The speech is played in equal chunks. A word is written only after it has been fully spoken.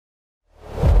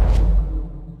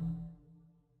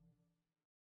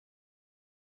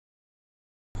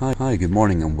Hi, good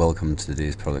morning and welcome to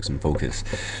today's Products in Focus.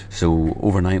 So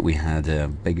overnight we had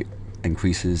big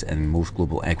increases in most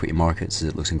global equity markets.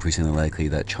 It looks increasingly likely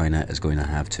that China is going to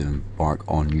have to embark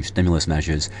on new stimulus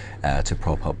measures to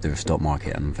prop up their stock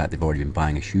market. And in fact, they've already been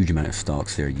buying a huge amount of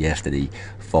stocks there yesterday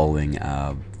following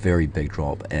a very big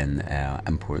drop in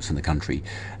imports in the country.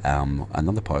 In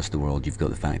other parts of the world, you've got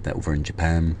the fact that over in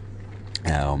Japan, we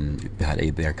had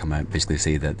Abe there come out basically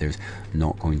say that there's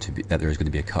going to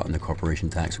be a cut in the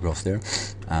corporation tax across there,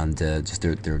 and just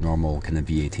their normal kind of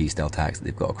VAT style tax that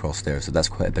they've got across there. So that's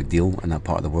quite a big deal in that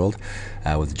part of the world.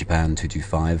 With the Japan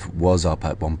 225 was up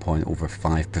at one point over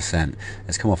 5%.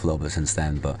 It's come off a little bit since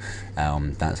then, but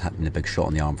that's been a big shot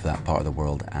in the arm for that part of the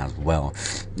world as well.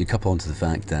 You couple onto the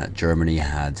fact that Germany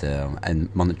had, in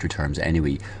monetary terms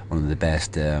anyway, one of the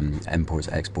best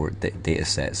imports-export data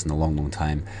sets in a long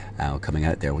time coming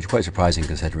out there, which is quite surprising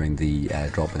considering the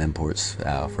drop in imports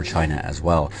for China as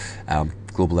well.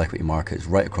 Global equity markets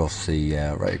right across the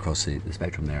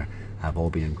spectrum there have all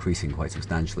been increasing quite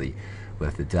substantially,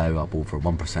 with the Dow up over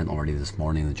 1% already this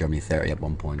morning, the Germany 30 up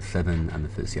 1.7, and the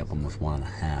FTSE up almost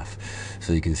 1.5.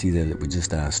 So you can see there that we're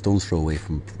just a stone's throw away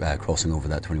from crossing over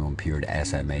that 21-period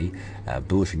SMA.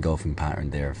 Bullish engulfing pattern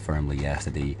there firmly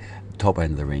yesterday. Top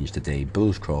end of the range today.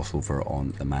 Bullish crossover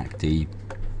on the MACD.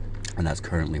 And that's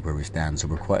currently where we stand, so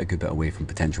we're quite a good bit away from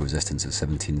potential resistance at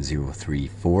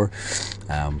 17,034,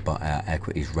 but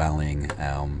equities rallying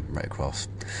right across.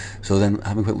 So then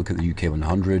having a quick look at the UK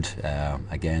 100,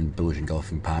 again bullish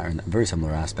engulfing pattern, a very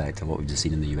similar aspect to what we've just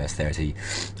seen in the US 30,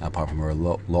 apart from we're a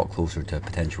lot closer to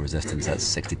potential resistance at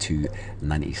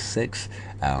 62.96.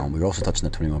 We're also touching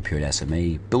the 21-period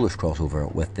SMA, bullish crossover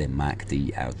with the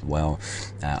MACD as well,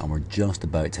 and we're just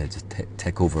about to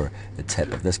tick over the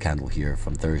tip of this candle here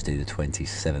from Thursday the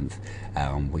 27th,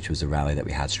 which was the rally that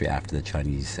we had straight after the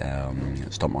Chinese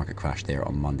stock market crash there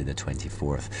on Monday the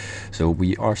 24th. So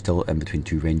we are still in between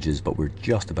two ranges, but we're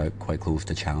just about quite close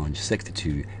to challenge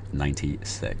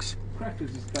 62.96.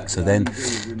 So then,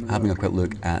 having a quick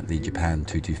look at the Japan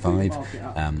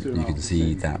 225, you can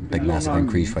see that big massive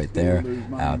increase right there.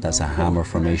 That's a hammer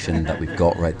formation that we've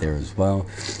got right there as well.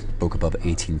 Broke above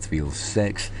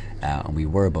 18,306, and we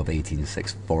were above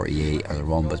 18,648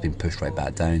 earlier on, but it's been pushed right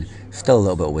back down. Still a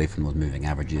little bit away from those moving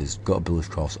averages. Got a bullish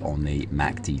cross on the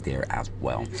MACD there as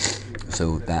well.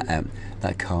 So that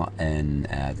cut in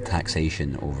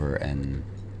taxation over in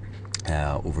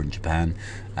Japan,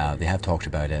 they have talked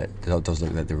about it. It does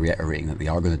look like they're reiterating that they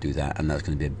are going to do that, and that's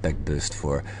going to be a big boost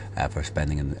for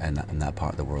spending in that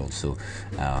part of the world. So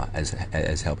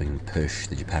as helping push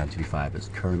the Japan 225. It's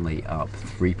currently up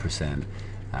 3%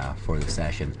 for the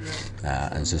session,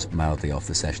 and it's just mildly off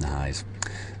the session highs.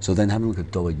 So then having a look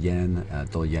at dollar yen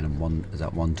is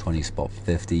at 120 spot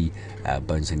 50,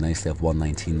 bouncing nicely off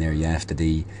 119 there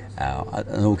yesterday.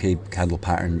 An okay candle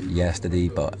pattern yesterday,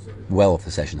 but well off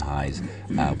the session highs.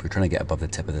 We're trying to get above the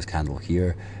tip of this candle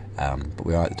here, but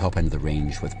we are at the top end of the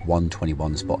range with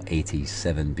 121 spot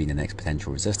 87 being the next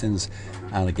potential resistance.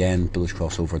 And again, bullish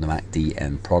crossover in the MACD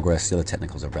in progress. The other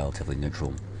technicals are relatively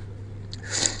neutral.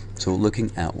 So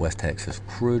looking at West Texas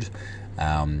crude,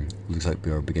 looks like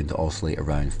we are beginning to oscillate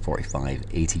around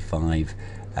 45.85.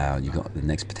 You've got the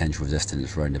next potential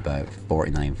resistance around about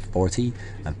 49.40,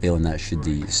 and failing that should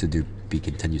there be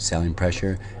continued selling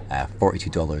pressure.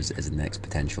 $42 is the next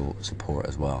potential support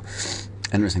as well.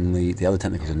 Interestingly, the other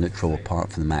technicals are neutral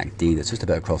apart from the MACD that's just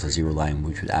about across the zero line,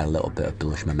 which would add a little bit of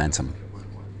bullish momentum.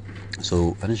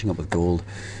 So finishing up with gold,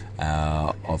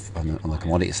 on the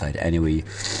commodity side anyway,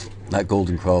 that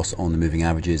golden cross on the moving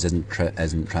averages isn't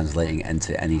translating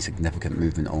into any significant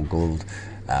movement on gold.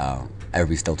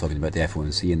 Everybody's still talking about the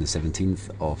FOMC on the 17th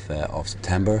of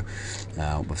September,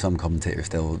 with some commentators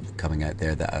still coming out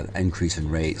there that an increase in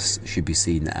rates should be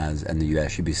seen as, in the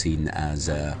US, should be seen as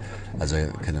a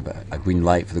kind of a green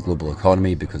light for the global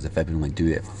economy, because if everyone would do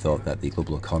it, thought that the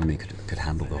global economy could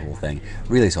handle the whole thing.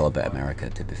 Really, it's all about America,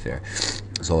 to be fair.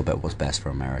 It's all about what's best for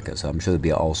America. So I'm sure there'll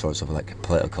be all sorts of like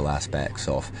political aspects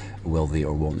of will they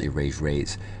or won't they raise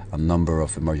rates. A number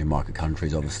of emerging market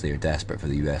countries obviously are desperate for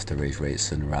the US to raise rates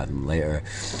sooner rather than later.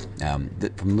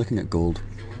 From looking at gold,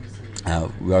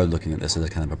 we are looking at this as a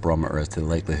kind of a barometer as to the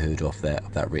likelihood of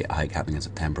that rate hike happening in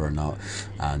September or not,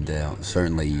 and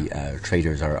certainly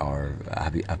traders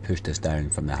have pushed this down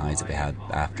from the highs that we had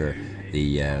after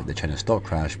the China stock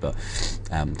crash, but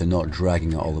they're not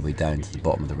dragging it all the way down to the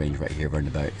bottom of the range right here, around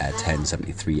about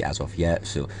 1073 as of yet.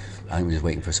 So I think we're just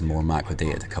waiting for some more macro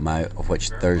data to come out, of which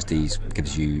Thursdays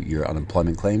gives you your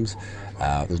unemployment claims.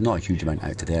 There's not a huge amount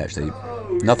out today actually,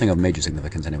 nothing of major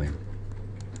significance anyway.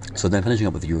 So then finishing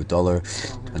up with the euro dollar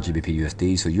and GBP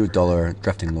USD. So euro dollar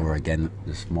drifting lower again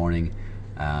this morning.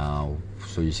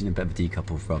 So you've seen a bit of a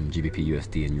decouple from GBP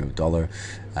USD and Euro Dollar.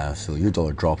 So Euro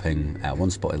Dollar dropping at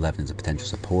 1.11 is a potential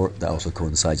support. That also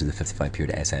coincides with the 55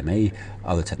 period SMA.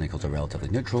 Other technicals are relatively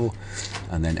neutral.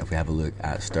 And then if we have a look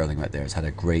at Sterling right there, it's had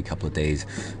a great couple of days,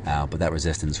 but that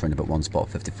resistance around about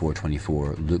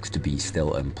 1.5424 looks to be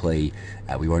still in play.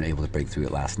 We weren't able to break through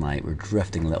it last night. We're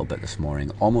drifting a little bit this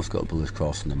morning. Almost got a bullish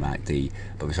cross on the MACD,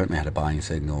 but we certainly had a buying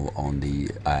signal on the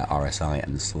RSI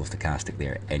and the slow stochastic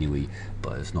there anyway,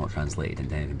 but it's not translated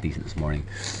into anything decent this morning.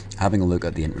 Having a look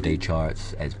at the intraday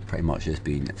charts, it's pretty much just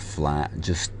been flat,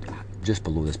 just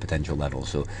below this potential level.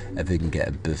 So if we can get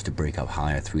a boost to break up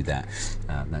higher through that,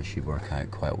 that should work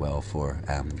out quite well for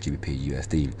GBP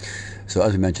USD. So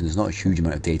as we mentioned, there's not a huge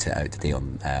amount of data out today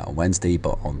on Wednesday,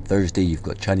 but on Thursday you've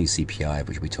got Chinese CPI,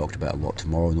 which we talked about a lot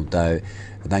tomorrow, no doubt.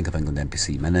 The Bank of England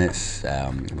MPC minutes,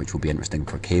 which will be interesting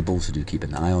for cables, so do keep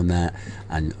an eye on that.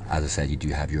 And as I said, you do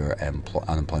have your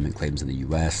unemployment claims in the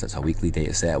US. That's a weekly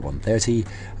data set at 1:30,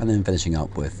 and then finishing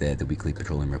up with the weekly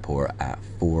petroleum report at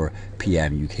 4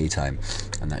 p.m. UK time,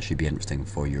 and that should be interesting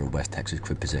for your West Texas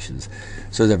crude positions.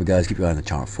 So as ever, guys, keep your eye on the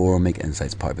chart forum, make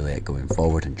insights part of your going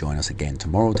forward, and join us again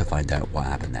tomorrow to find out what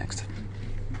happened next.